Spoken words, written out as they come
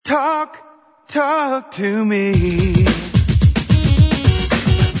Talk to me.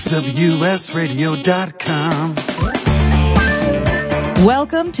 WSRadio.com.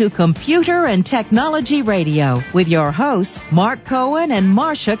 Welcome to Computer and Technology Radio with your hosts, Mark Cohen and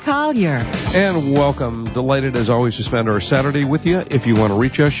Marcia Collier. And welcome. Delighted, as always, to spend our Saturday with you. If you want to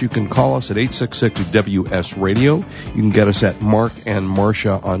reach us, you can call us at 866-WS-Radio. You can get us at Mark and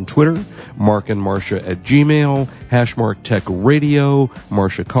Marcia on Twitter, Mark and Marcia at Gmail, #TechRadio,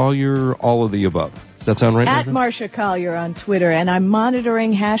 Marcia Collier, all of the above. Does that sound right? At Marcia Collier on Twitter, and I'm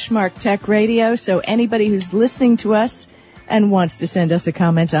monitoring #TechRadio, so anybody who's listening to us and wants to send us a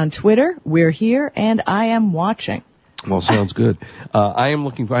comment on Twitter, we're here, and I am watching. Well, sounds good. I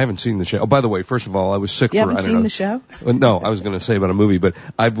haven't seen the show. Oh, by the way, first of all, I was sick you haven't seen the show? No, I was going to say about a movie, but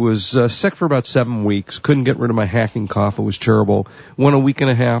I was sick for about 7 weeks, couldn't get rid of my hacking cough. It was terrible. Went a week and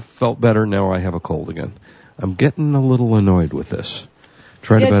a half, felt better. Now I have a cold again. I'm getting a little annoyed with this. It's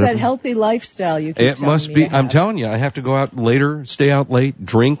that healthy lifestyle you keep It must be. I'm telling you, I have to go out later, stay out late,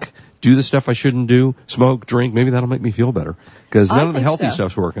 drink, do the stuff I shouldn't do, smoke, drink. Maybe that'll make me feel better because none of the healthy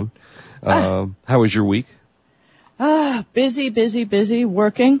stuff's working. How was your week? Busy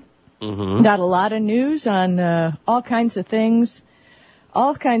working. Mm-hmm. Got a lot of news on all kinds of things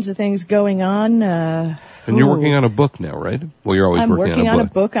going on. And you're working on a book now, right? Well, you're always working on a book. I'm working on a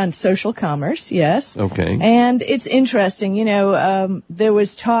book on social commerce, yes. Okay. And it's interesting, there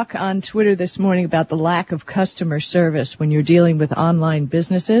was talk on Twitter this morning about the lack of customer service when you're dealing with online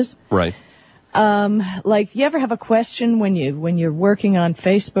businesses. Right. Like, you ever have a question when you're working on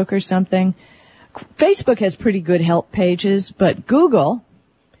Facebook or something? Facebook has pretty good help pages, but Google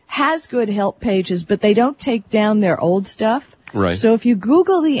has good help pages, but they don't take down their old stuff. Right. So if you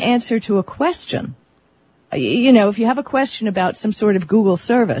Google the answer to a question, if you have a question about some sort of Google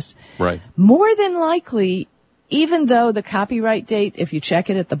service, right, more than likely, even though the copyright date, if you check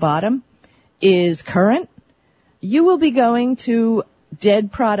it at the bottom, is current, you will be going to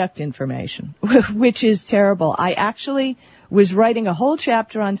dead product information, which is terrible. I actually was writing a whole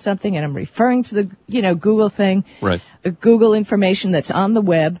chapter on something, and I'm referring to the, Google thing, right, Google information that's on the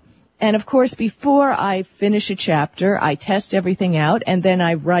web. And of course, before I finish a chapter, I test everything out, and then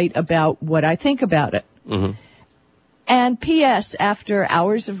I write about what I think about it. Mm-hmm. And P.S., after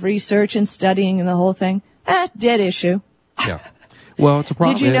hours of research and studying and the whole thing, dead issue. Yeah. Well, it's a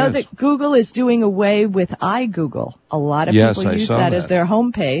problem. Did you know that Google is doing away with iGoogle? A lot of people use that as their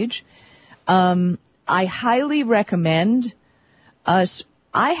homepage. I highly recommend us.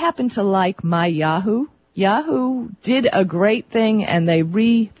 I happen to like my Yahoo. Yahoo did a great thing, and they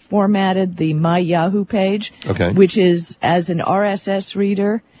reformatted the My Yahoo page, which is as an RSS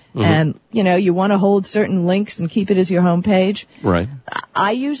reader. Mm-hmm. And, you want to hold certain links and keep it as your home page. Right.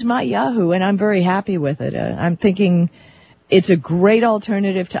 I use my Yahoo, and I'm very happy with it. I'm thinking it's a great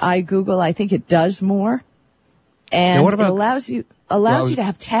alternative to iGoogle. I think it does more. And it allows you to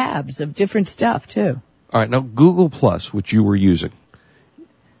have tabs of different stuff, too. All right. Now, Google Plus, which you were using,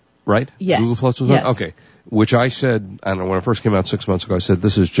 right? Yes. Google Plus was yes. Okay. Which I said, I don't know, when it first came out 6 months ago, I said,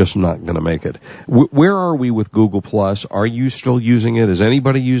 this is just not going to make it. Where are we with Google Plus? Are you still using it? Is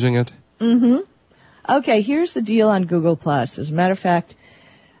anybody using it? Mm-hmm. Okay, here's the deal on Google Plus. As a matter of fact,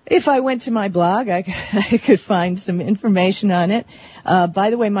 if I went to my blog, I could find some information on it. By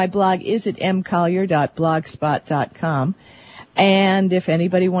the way, my blog is at mcollier.blogspot.com. And if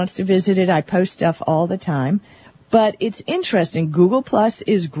anybody wants to visit it, I post stuff all the time. But it's interesting. Google Plus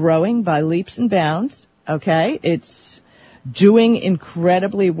is growing by leaps and bounds. Okay, it's doing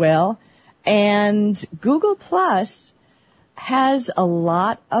incredibly well, and Google Plus has a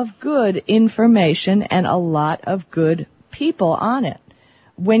lot of good information and a lot of good people on it.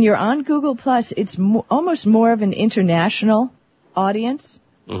 When you're on Google Plus, it's almost more of an international audience,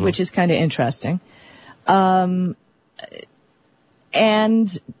 mm-hmm. which is kind of interesting. And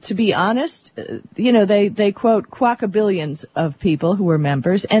to be honest, they quote quackabillions of people who are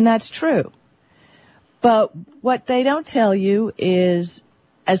members, and that's true. But what they don't tell you is,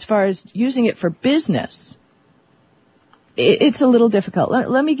 as far as using it for business, it's a little difficult.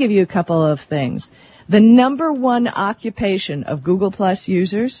 Let me give you a couple of things. The number one occupation of Google Plus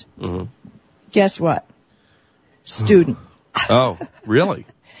users, mm-hmm. guess what? Student. Oh, really?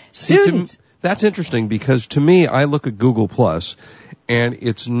 Student. That's interesting, because to me, I look at Google Plus, and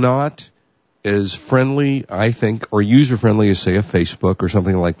it's not as friendly, I think, or user-friendly as, say, a Facebook or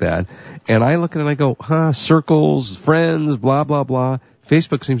something like that. And I look at it and I go, circles, friends, blah, blah, blah.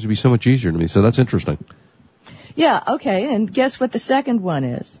 Facebook seems to be so much easier to me, so that's interesting. Yeah, okay, and guess what the second one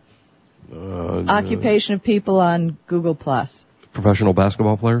is? Occupation of people on Google Plus. Professional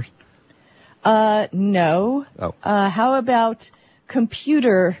basketball players? No. Oh. How about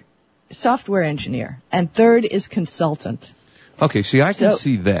computer software engineer, and third is consultant. Okay, see, I can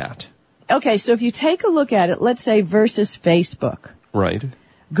see that. Okay, so if you take a look at it, let's say versus Facebook. Right.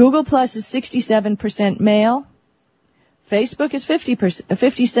 Google Plus is 67% male. Facebook is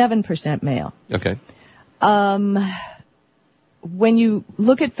 57% male. Okay. When you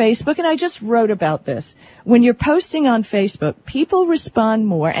look at Facebook, and I just wrote about this, when you're posting on Facebook, people respond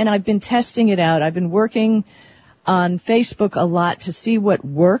more, and I've been testing it out. I've been working on Facebook a lot to see what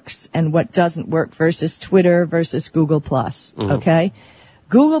works and what doesn't work versus Twitter versus Google Plus. Mm-hmm. Okay?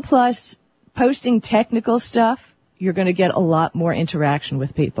 Google Plus, posting technical stuff, you're going to get a lot more interaction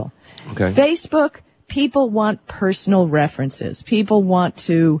with people. Okay. Facebook, people want personal references. People want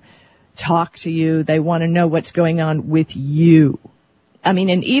to talk to you. They want to know what's going on with you. I mean,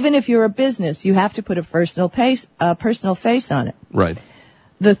 and even if you're a business, you have to put a personal face on it. Right.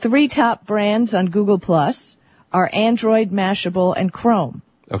 The 3 top brands on Google Plus are Android, Mashable, and Chrome.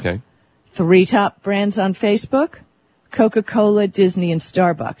 Okay. 3 top brands on Facebook, Coca-Cola, Disney, and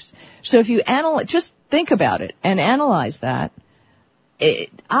Starbucks. So if you just think about it and analyze that,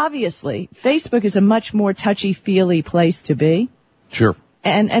 obviously, Facebook is a much more touchy-feely place to be. Sure.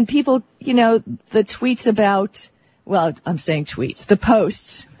 And people, the tweets about, well, I'm saying tweets, the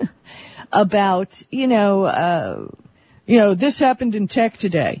posts about, this happened in tech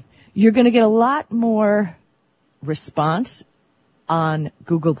today. You're going to get a lot more response on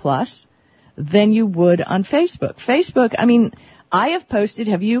Google Plus than you would on Facebook. Facebook, I mean,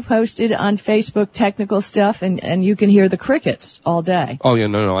 have you posted on Facebook technical stuff and you can hear the crickets all day? Oh, yeah,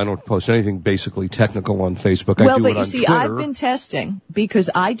 no, I don't post anything basically technical on Facebook. I do it on Twitter. I've been testing because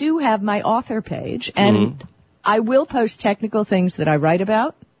I do have my author page and I will post technical things that I write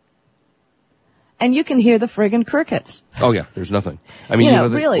about and you can hear the friggin' crickets. Oh, yeah, there's nothing. I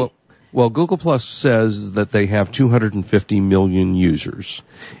mean, really. Well, Google Plus says that they have 250 million users,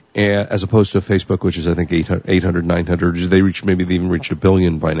 as opposed to Facebook, which is, I think, 800, 900. Maybe they even reached 1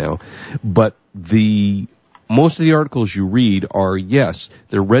 billion by now. But most of the articles you read are, yes,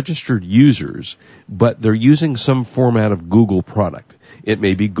 they're registered users, but they're using some format of Google product. It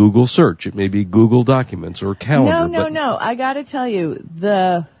may be Google Search. It may be Google Documents or Calendar. No. I got to tell you,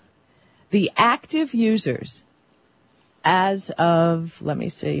 the active users as of,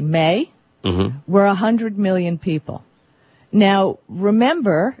 May, were 100 million people. Now,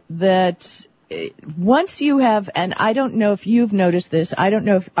 remember that once you have, and I don't know if you've noticed this,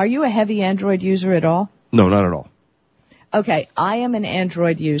 are you a heavy Android user at all? No, not at all. Okay, I am an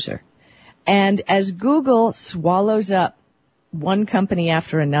Android user. And as Google swallows up one company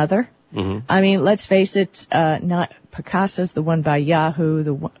after another, I mean, let's face it, not Picasa's the one by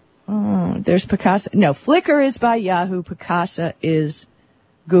Yahoo, there's Picasa. No, Flickr is by Yahoo. Picasa is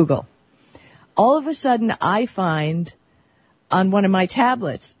Google. All of a sudden, I find on one of my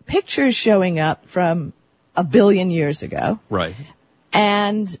tablets pictures showing up from 1 billion years ago. Right.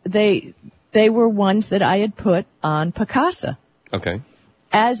 And they were ones that I had put on Picasa. Okay.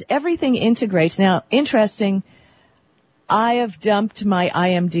 As everything integrates, now, interesting, I have dumped my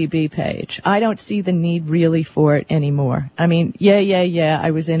IMDb page. I don't see the need really for it anymore. I mean, yeah,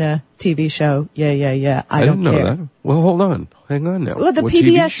 I was in a TV show. Yeah. I don't didn't care. know that. Well, hold on. Hang on now. Well, the what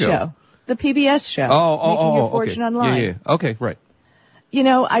PBS TV show? The PBS show. Making Your Fortune Online. Yeah. Okay, right.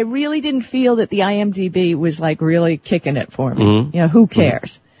 I really didn't feel that the IMDb was like really kicking it for me. Who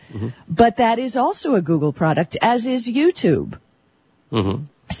cares? But that is also a Google product, as is YouTube.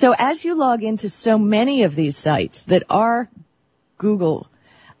 So as you log into so many of these sites that are Google,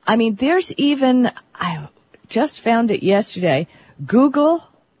 I mean, there's even, I just found it yesterday,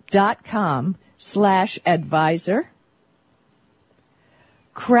 google.com/advisor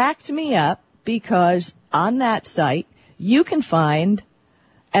cracked me up because on that site you can find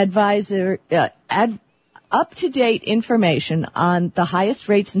up-to-date information on the highest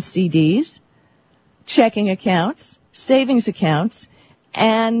rates in CDs, checking accounts, savings accounts,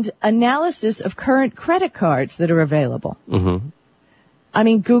 and analysis of current credit cards that are available. I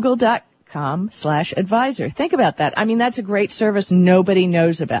mean, google.com/advisor. Think about that. I mean, that's a great service nobody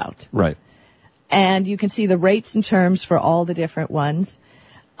knows about. Right. And you can see the rates and terms for all the different ones.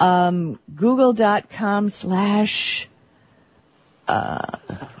 Google.com/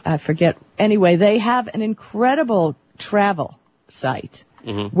 I forget. Anyway, they have an incredible travel site.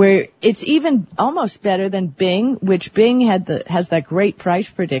 Where it's even almost better than Bing, which Bing has that great price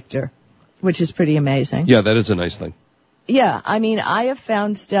predictor, which is pretty amazing. Yeah, that is a nice thing. Yeah, I mean, I have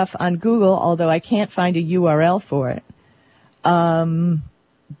found stuff on Google, although I can't find a URL for it,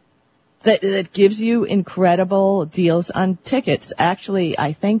 that gives you incredible deals on tickets. Actually,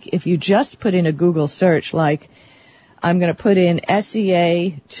 I think if you just put in a Google search like I'm going to put in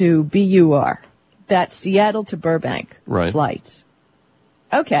SEA to BUR. That's Seattle to Burbank flights.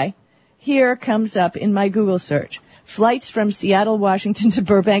 Okay. Here comes up in my Google search, flights from Seattle, Washington to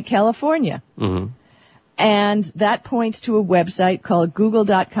Burbank, California. Mm-hmm. And that points to a website called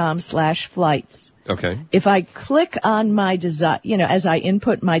google.com/flights. Okay. If I click on my as I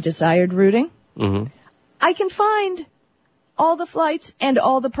input my desired routing, I can find all the flights and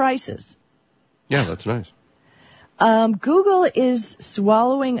all the prices. Yeah, that's nice. Google is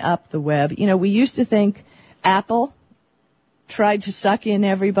swallowing up the web. We used to think Apple tried to suck in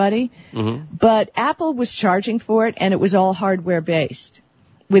everybody, but Apple was charging for it, and it was all hardware based.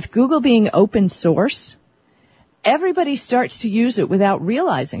 With Google being open source, everybody starts to use it without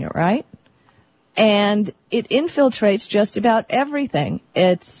realizing it, right? And it infiltrates just about everything.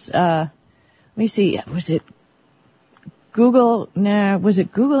 It's, let me see, was it Google? Nah, was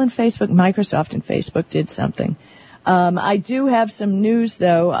it Google and Facebook? Microsoft and Facebook did something. I do have some news,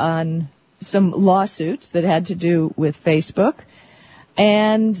 though, on some lawsuits that had to do with Facebook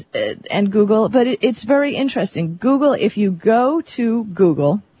and Google, but it's very interesting. Google, if you go to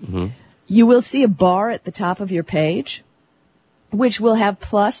Google, you will see a bar at the top of your page, which will have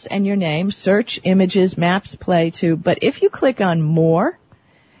plus and your name, search, images, maps, play to. But if you click on more,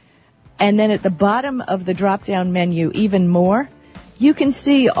 and then at the bottom of the drop-down menu, even more, you can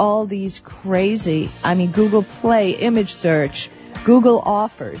see all these crazy, Google Play, image search, Google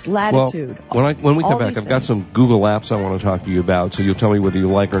offers, latitude. Well, when we come back, I've got some Google apps I want to talk to you about, so you'll tell me whether you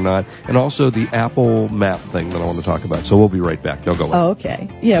like or not, and also the Apple Map thing that I want to talk about. So we'll be right back. Don't go away. Oh, okay.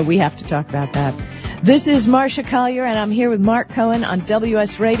 Yeah, we have to talk about that. This is Marcia Collier, and I'm here with Mark Cohen on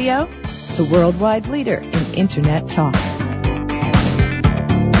WS Radio, the worldwide leader in Internet talk.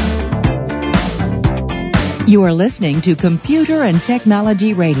 You are listening to Computer and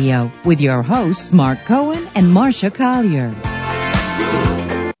Technology Radio with your hosts, Mark Cohen and Marcia Collier.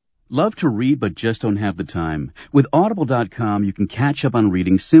 Love to read but just don't have the time? With Audible.com, you can catch up on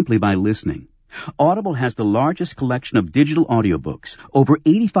reading simply by listening. Audible has the largest collection of digital audiobooks, over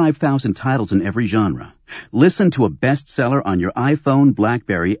 85,000 titles in every genre. Listen to a bestseller on your iPhone,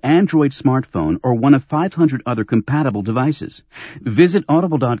 BlackBerry, Android smartphone, or one of 500 other compatible devices. Visit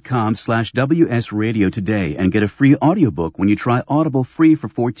audible.com/WS Radio today and get a free audiobook when you try Audible free for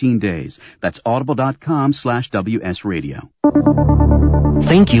 14 days. That's audible.com/WS Radio.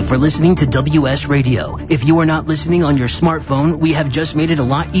 Thank you for listening to WS Radio. If you are not listening on your smartphone, we have just made it a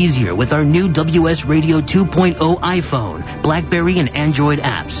lot easier with our new WS Radio 2.0 iPhone, BlackBerry, and Android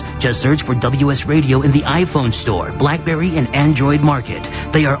apps. Just search for WS Radio in the iPhone Store, BlackBerry, and Android Market.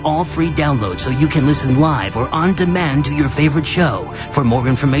 They are all free downloads so you can listen live or on demand to your favorite show. For more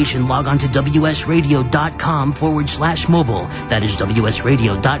information, log on to WSRadio.com/mobile. That is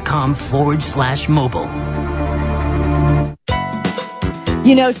WSRadio.com/mobile.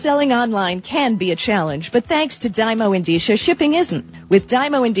 Selling online can be a challenge, but thanks to Dymo Indicia, shipping isn't. With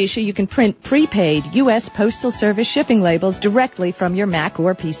Dymo Indicia, you can print prepaid U.S. Postal Service shipping labels directly from your Mac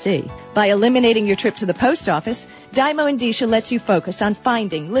or PC. By eliminating your trip to the post office, Dymo Indicia lets you focus on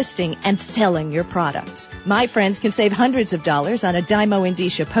finding, listing, and selling your products. My friends can save hundreds of dollars on a Dymo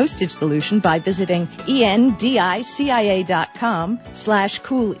Indicia postage solution by visiting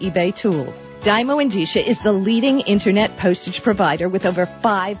endicia.com/cool eBay tools. Dymo Indicia is the leading internet postage provider with over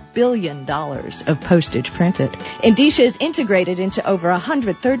 $5 billion of postage printed. Indicia is integrated into over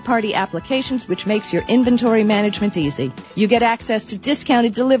 100 third-party applications, which makes your inventory management easy. You get access to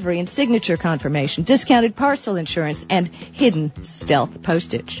discounted delivery and signature confirmation, discounted parcel insurance, and hidden stealth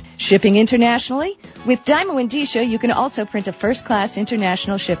postage. Shipping internationally? With Dymo Indicia, you can also print a first-class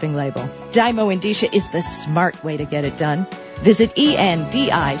international shipping label. Dymo Indicia is the smart way to get it done. Visit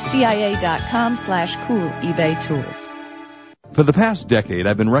endicia.com/cool eBay tools. For the past decade,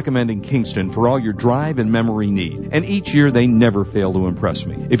 I've been recommending Kingston for all your drive and memory need, and each year they never fail to impress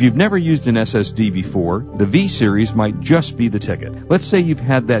me. If you've never used an SSD before, the V-Series might just be the ticket. Let's say you've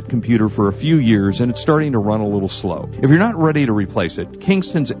had that computer for a few years and it's starting to run a little slow. If you're not ready to replace it,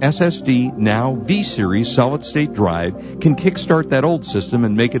 Kingston's SSD Now V-Series solid-state drive can kickstart that old system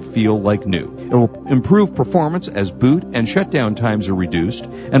and make it feel like new. It will improve performance as boot and shutdown times are reduced,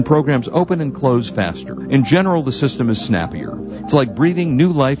 and programs open and close faster. In general, the system is snappier. It's like breathing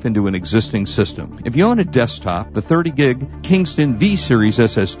new life into an existing system. If you own a desktop, the 30-gig Kingston V-Series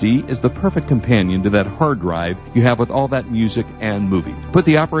SSD is the perfect companion to that hard drive you have with all that music and movies. Put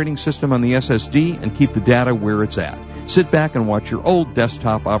the operating system on the SSD and keep the data where it's at. Sit back and watch your old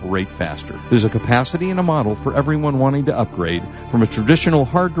desktop operate faster. There's a capacity and a model for everyone wanting to upgrade from a traditional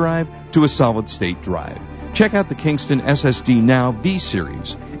hard drive to a solid-state drive. Check out the Kingston SSD Now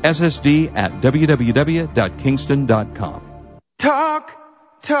V-Series. SSD at www.kingston.com.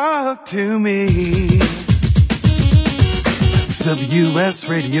 Talk to me.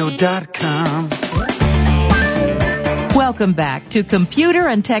 WSRadio.com. Welcome back to Computer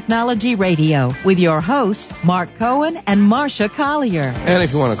and Technology Radio with your hosts, Mark Cohen and Marcia Collier. And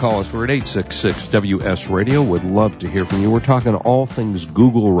if you want to call us, we're at 866-WS-Radio. Would love to hear from you. We're talking all things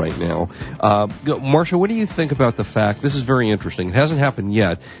Google right now. Marcia, what do you think about the fact, this is very interesting, it hasn't happened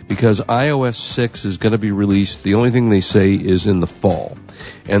yet, because iOS 6 is going to be released, the only thing they say is in the fall.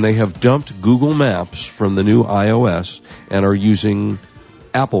 And they have dumped Google Maps from the new iOS and are using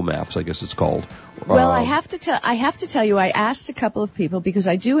Apple Maps, I guess it's called. Well, I have to tell you, I asked a couple of people because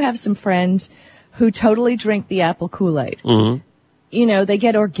I do have some friends who totally drink the Apple Kool-Aid. Mm-hmm. You know, they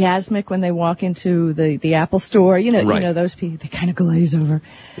get orgasmic when they walk into the Apple store. You know, Right. you know those people, they kind of glaze over.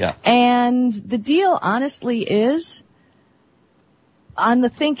 Yeah. And the deal, honestly, is on the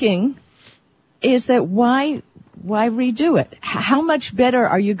thinking is that why redo it? How much better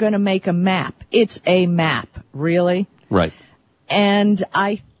are you going to make a map? It's a map, really. Right. And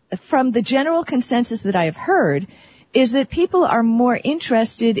from the general consensus that I have heard, is that people are more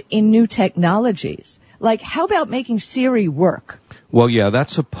interested in new technologies. Like, how about making Siri work? Well, yeah, that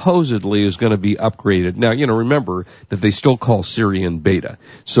supposedly is going to be upgraded. Now, you know, remember that they still call Siri in beta.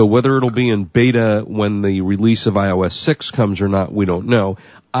 So whether it'll be in beta when the release of iOS 6 comes or not, we don't know.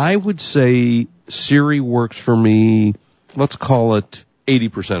 I would say Siri works for me, let's call it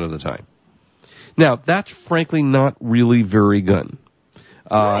 80% of the time. Now, that's frankly not really very good.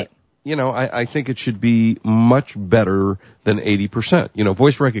 Right. You know, I think it should be much better than 80%. You know,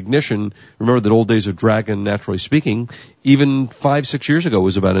 voice recognition, remember the old days of Dragon Naturally Speaking, even 5-6 years ago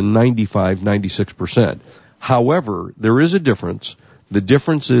was about a 96%. However, there is a difference. The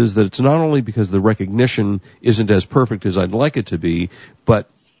difference is that it's not only because the recognition isn't as perfect as I'd like it to be, but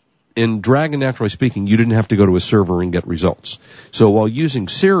in Dragon Naturally Speaking, you didn't have to go to a server and get results. So while using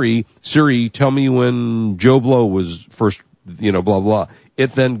Siri, tell me when Joe Blow was first, you know, blah, blah.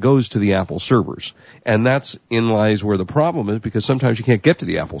 It then goes to the Apple servers. And that's in lies where the problem is, because sometimes you can't get to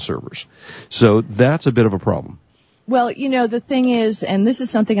the Apple servers. So that's a bit of a problem. Well, you know, the thing is, and this is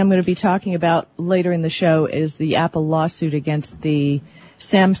something I'm going to be talking about later in the show, is the Apple lawsuit against the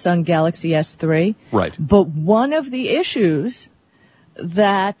Samsung Galaxy S3. Right. But one of the issues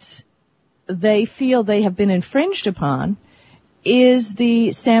that they feel they have been infringed upon is the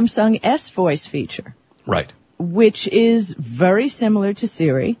Samsung S Voice feature. Right. Which is very similar to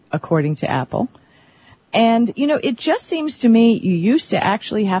Siri, according to Apple. And, you know, it just seems to me you used to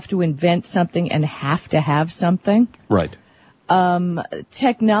actually have to invent something and have to have something. Right.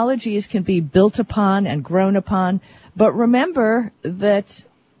 Technologies can be built upon and grown upon, but remember that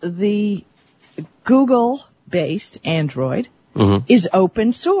the Google-based Android is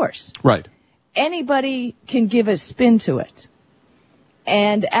open source. Right. Anybody can give a spin to it.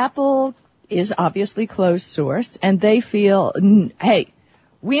 And Apple is obviously closed source, and they feel, hey,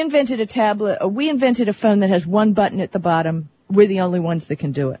 we invented a phone that has one button at the bottom. We're the only ones that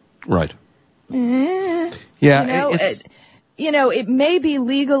can do it. Right. Yeah, it may be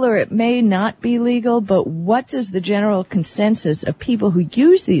legal or it may not be legal, but what does the general consensus of people who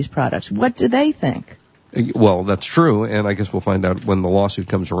use these products, what do they think? Well, that's true, and I guess we'll find out when the lawsuit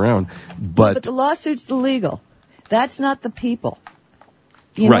comes around. But the lawsuit's the legal. That's not the people.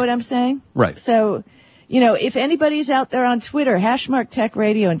 You know what I'm saying? Right. So, you know, if anybody's out there on Twitter, # Tech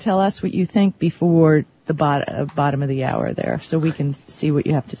Radio and tell us what you think before the bottom of the hour there, so we can see what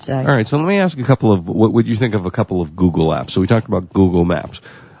you have to say. All right, so let me ask what would you think of a couple of Google apps? So we talked about Google Maps.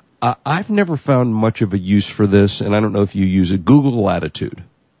 I've never found much of a use for this, and I don't know if you use it. Google Latitude.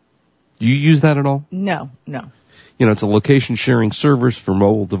 Do you use that at all? No. You know, it's a location sharing service for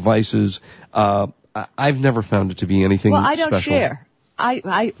mobile devices. I've never found it to be anything special. Well, I don't share.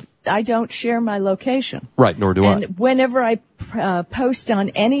 I don't share my location. Right, nor do I. And whenever I post on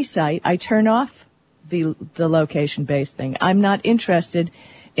any site, I turn off the location-based thing. I'm not interested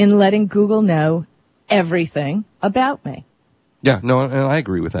in letting Google know everything about me. Yeah, no, and I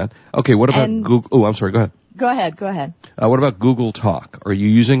agree with that. Okay, what about Google? Oh, I'm sorry, go ahead. Go ahead. What about Google Talk? Are you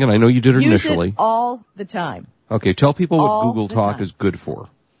using it? I know you did it initially. Use it all the time. Okay, tell people what all Google Talk is good for.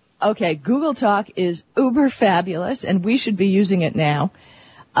 Okay, Google Talk is uber fabulous, and we should be using it now.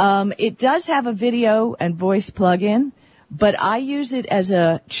 It does have a video and voice plug-in, but I use it as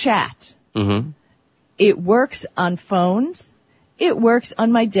a chat. Mm-hmm. It works on phones. It works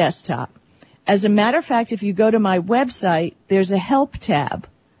on my desktop. As a matter of fact, if you go to my website, there's a help tab,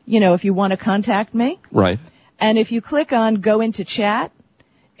 you know, if you want to contact me. Right. And if you click on go into chat,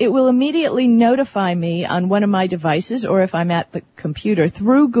 it will immediately notify me on one of my devices, or if I'm at the computer,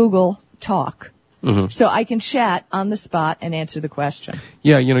 through Google Talk. Mm-hmm. So I can chat on the spot and answer the question.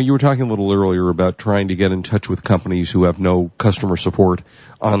 Yeah, you were talking a little earlier about trying to get in touch with companies who have no customer support,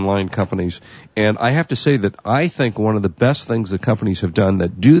 online companies. And I have to say that I think one of the best things that companies have done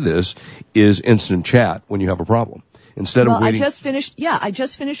that do this is instant chat when you have a problem. Instead of waiting. I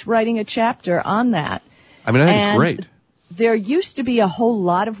just finished writing a chapter on that. I mean, I think it's great. There used to be a whole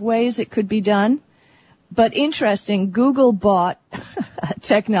lot of ways it could be done. But interesting, Google bought a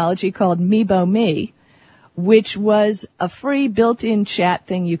technology called MeeboMe, which was a free built-in chat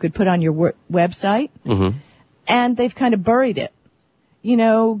thing you could put on your website, mm-hmm. and they've kind of buried it. You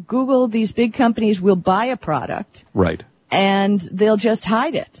know, Google, these big companies will buy a product, right, and they'll just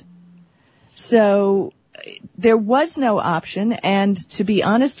hide it. So there was no option, and to be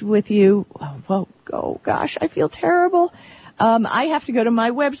honest with you, oh gosh, I feel terrible. I have to go to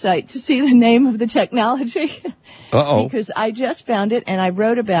my website to see the name of the technology. Uh-oh. Because I just found it and I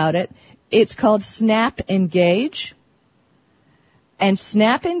wrote about it. It's called Snap Engage. And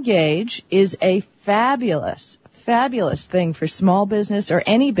Snap Engage is a fabulous thing for small business or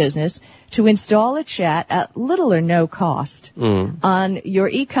any business to install a chat at little or no cost on your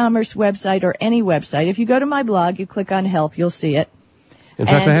e-commerce website or any website. If you go to my blog, you click on help, you'll see it. In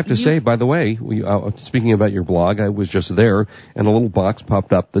fact, I have to say, by the way, speaking about your blog, I was just there, and a little box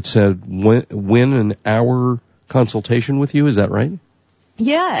popped up that said, win an hour consultation with you. Is that right?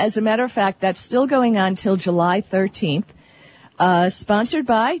 Yeah, as a matter of fact, that's still going on till July 13th, sponsored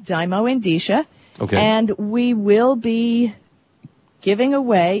by Dymo Endicia. Okay. And we will be giving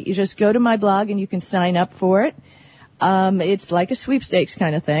away, you just go to my blog and you can sign up for it. It's like a sweepstakes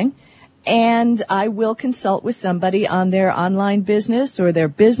kind of thing. And I will consult with somebody on their online business or their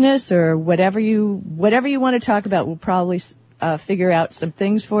business or whatever you want to talk about. We'll probably figure out some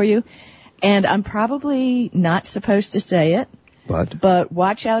things for you. And I'm probably not supposed to say it, but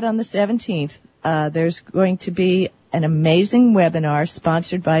watch out on the 17th. There's going to be an amazing webinar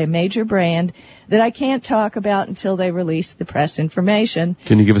sponsored by a major brand that I can't talk about until they release the press information.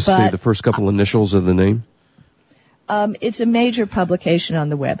 Can you give us, say, the first couple initials of the name? It's a major publication on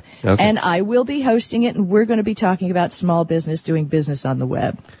the web. Okay. And I will be hosting it, and we're going to be talking about small business doing business on the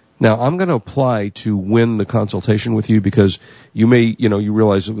web. Now, I'm going to apply to win the consultation with you because you may, you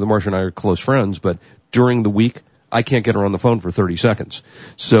realize that Marsha and I are close friends, but during the week, I can't get her on the phone for 30 seconds.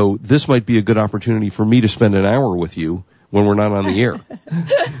 So this might be a good opportunity for me to spend an hour with you when we're not on the air.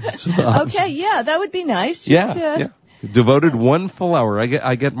 Okay, yeah, that would be nice. Yeah. Devoted one full hour.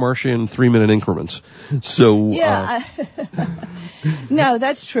 I get Marsha in 3-minute increments. So yeah, no,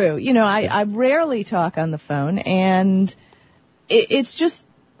 that's true. I rarely talk on the phone, and it's just.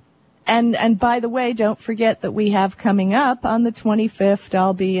 And by the way, don't forget that we have coming up on the 25th.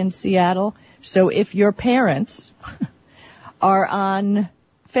 I'll be in Seattle. So if your parents are on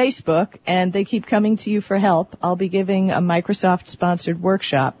Facebook and they keep coming to you for help, I'll be giving a Microsoft-sponsored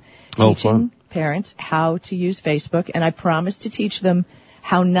workshop teaching parents how to use Facebook, and I promise to teach them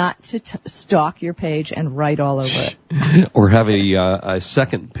how not to stalk your page and write all over it. Or have a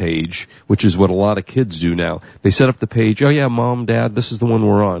second page, which is what a lot of kids do now. They set up the page, oh yeah, Mom, Dad, this is the one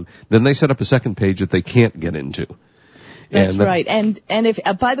we're on. Then they set up a second page that they can't get into. That's right. And if,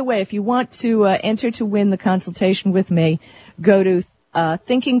 by the way, if you want to enter to win the consultation with me, go to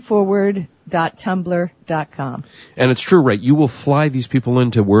thinkingforward.tumblr.com. And it's true, right? You will fly these people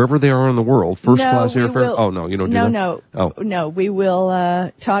into wherever they are in the world, first-class airfare. Oh, no, you don't do that? No, we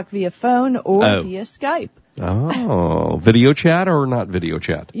will talk via phone or via Skype. Oh, video chat or not video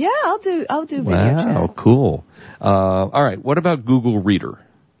chat? Yeah, I'll do video chat. Wow, cool. All right, what about Google Reader?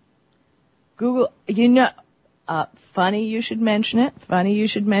 Google, funny you should mention it.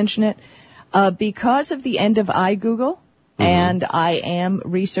 Because of the end of iGoogle, and I am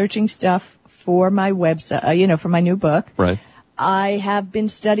researching stuff for my website, for my new book. Right. I have been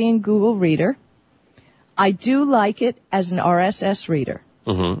studying Google Reader. I do like it as an RSS reader.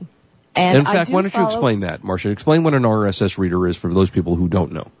 Mm-hmm. And in fact, why don't you explain that, Marsha? Explain what an RSS reader is for those people who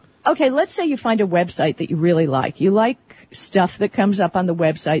don't know. Okay, let's say you find a website that you really like. You like stuff that comes up on the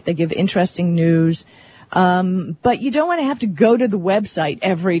website. They give interesting news. But you don't want to have to go to the website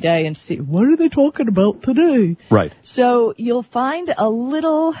every day and see, what are they talking about today? Right. So you'll find a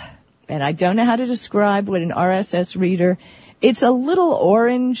little, and I don't know how to describe what an RSS reader, it's a little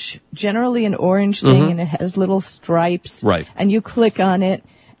orange, generally an orange thing, and it has little stripes. Right. And you click on it,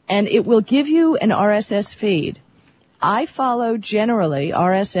 and it will give you an RSS feed. I follow generally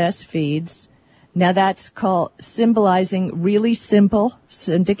RSS feeds. Now that's called symbolizing really simple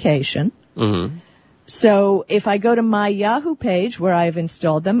syndication. Mm-hmm. So if I go to my Yahoo page where I've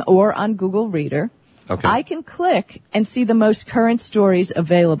installed them or on Google Reader, I can click and see the most current stories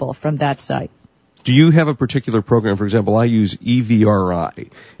available from that site. Do you have a particular program? For example, I use EVRI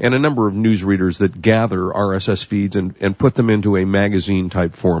and a number of news readers that gather RSS feeds and put them into a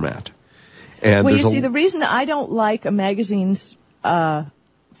magazine-type format. And well, you see, the reason I don't like a magazine's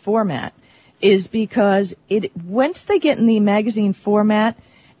format is because once they get in the magazine format,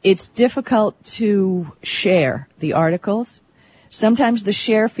 it's difficult to share the articles. Sometimes the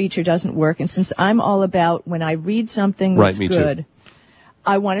share feature doesn't work, and since I'm all about when I read something that's good,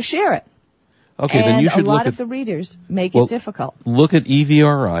 I want to share it. Okay, and then you should a lot of the readers make it difficult. Look at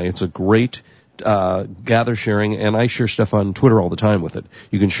EVRI. It's a great gather sharing, and I share stuff on Twitter all the time with it.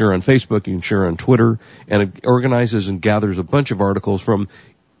 You can share on Facebook, you can share on Twitter, and it organizes and gathers a bunch of articles from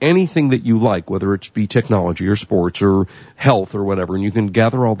anything that you like, whether it's be technology or sports or health or whatever, and you can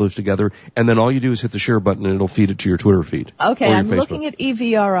gather all those together, and then all you do is hit the share button and it'll feed it to your Twitter feed. Okay, I'm looking at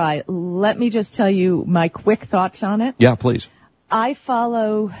EVRI. Let me just tell you my quick thoughts on it. Yeah, please. I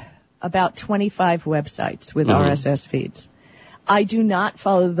follow about 25 websites with RSS feeds. I do not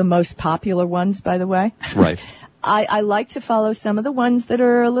follow the most popular ones, by the way. Right. I like to follow some of the ones that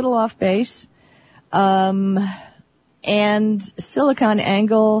are a little off base. And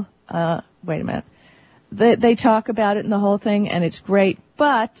SiliconANGLE, wait a minute. They talk about it in the whole thing, and it's great.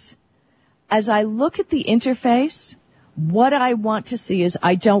 But as I look at the interface, what I want to see is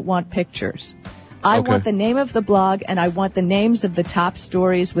I don't want pictures. I want the name of the blog, and I want the names of the top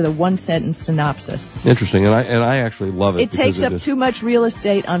stories with a one-sentence synopsis. Interesting, and I actually love it. It takes up too much real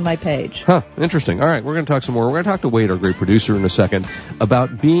estate on my page. Huh, interesting. All right, we're going to talk some more. We're going to talk to Wade, our great producer, in a second,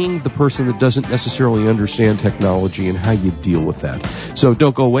 about being the person that doesn't necessarily understand technology and how you deal with that. So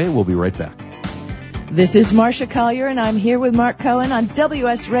don't go away. We'll be right back. This is Marcia Collier, and I'm here with Mark Cohen on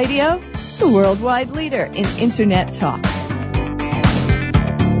WS Radio, the worldwide leader in Internet talk.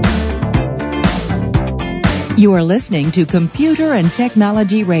 You are listening to Computer and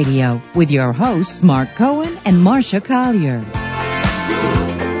Technology Radio with your hosts, Mark Cohen and Marcia Collier.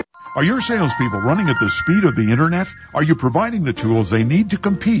 Are your salespeople running at the speed of the Internet? Are you providing the tools they need to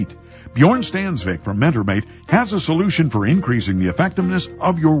compete? Bjorn Stansvik from MentorMate has a solution for increasing the effectiveness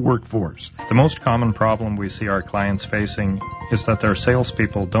of your workforce. The most common problem we see our clients facing is that their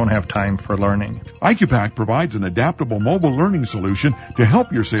salespeople don't have time for learning. IQPAC provides an adaptable mobile learning solution to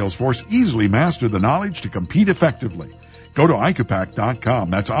help your sales force easily master the knowledge to compete effectively. Go to IQPAC.com.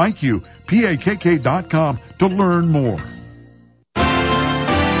 That's IQPAKK.com to learn more.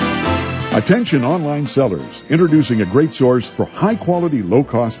 Attention online sellers, introducing a great source for high-quality,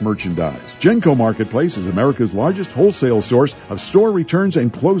 low-cost merchandise. Genco Marketplace is America's largest wholesale source of store returns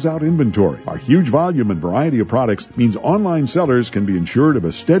and closeout inventory. Our huge volume and variety of products means online sellers can be assured of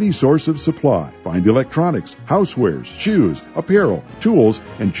a steady source of supply. Find electronics, housewares, shoes, apparel, tools,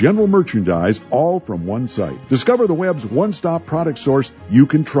 and general merchandise all from one site. Discover the web's one-stop product source you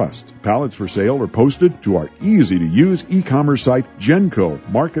can trust. Pallets for sale are posted to our easy-to-use e-commerce site,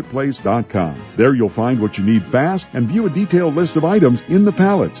 GencoMarketplace.com. There you'll find what you need fast and view a detailed list of items in the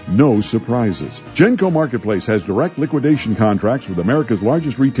pallets. No surprises. Genco Marketplace has direct liquidation contracts with America's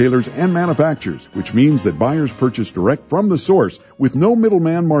largest retailers and manufacturers, which means that buyers purchase direct from the source with no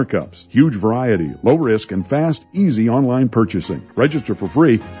middleman markups. Huge variety, low risk, and fast, easy online purchasing. Register for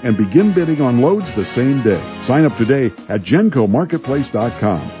free and begin bidding on loads the same day. Sign up today at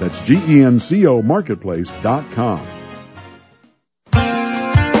GencoMarketplace.com. That's GENCO Marketplace.com.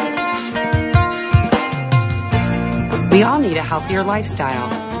 We all need a healthier lifestyle.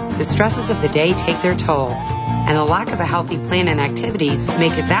 The stresses of the day take their toll, and the lack of a healthy plan and activities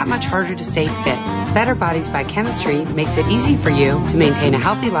make it that much harder to stay fit. Better Bodies by Chemistry makes it easy for you to maintain a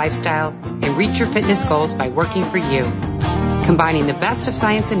healthy lifestyle and reach your fitness goals by working for you. Combining the best of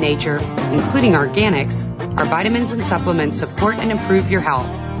science and nature, including organics, our vitamins and supplements support and improve your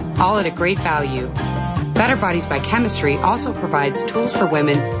health, all at a great value. Better Bodies by Chemistry also provides tools for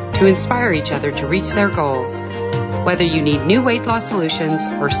women to inspire each other to reach their goals. Whether you need new weight loss solutions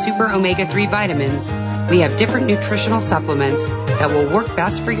or super omega-3 vitamins, we have different nutritional supplements that will work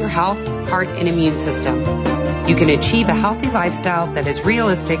best for your health, heart, and immune system. You can achieve a healthy lifestyle that is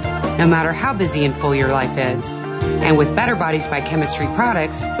realistic no matter how busy and full your life is. And with Better Bodies by Chemistry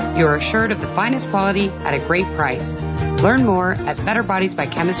products, you are assured of the finest quality at a great price. Learn more at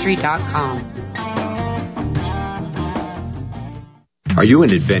betterbodiesbychemistry.com. Are you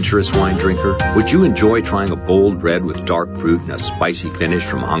an adventurous wine drinker? Would you enjoy trying a bold red with dark fruit and a spicy finish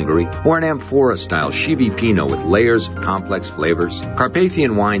from Hungary? Or an Amphora-style Chivi Pinot with layers of complex flavors?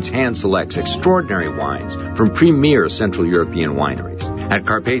 Carpathian Wines hand selects extraordinary wines from premier Central European wineries. At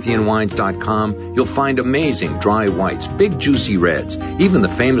CarpathianWines.com, you'll find amazing dry whites, big juicy reds, even the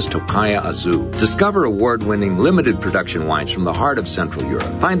famous Tokaja Azul. Discover award-winning limited production wines from the heart of Central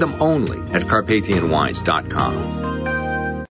Europe. Find them only at CarpathianWines.com.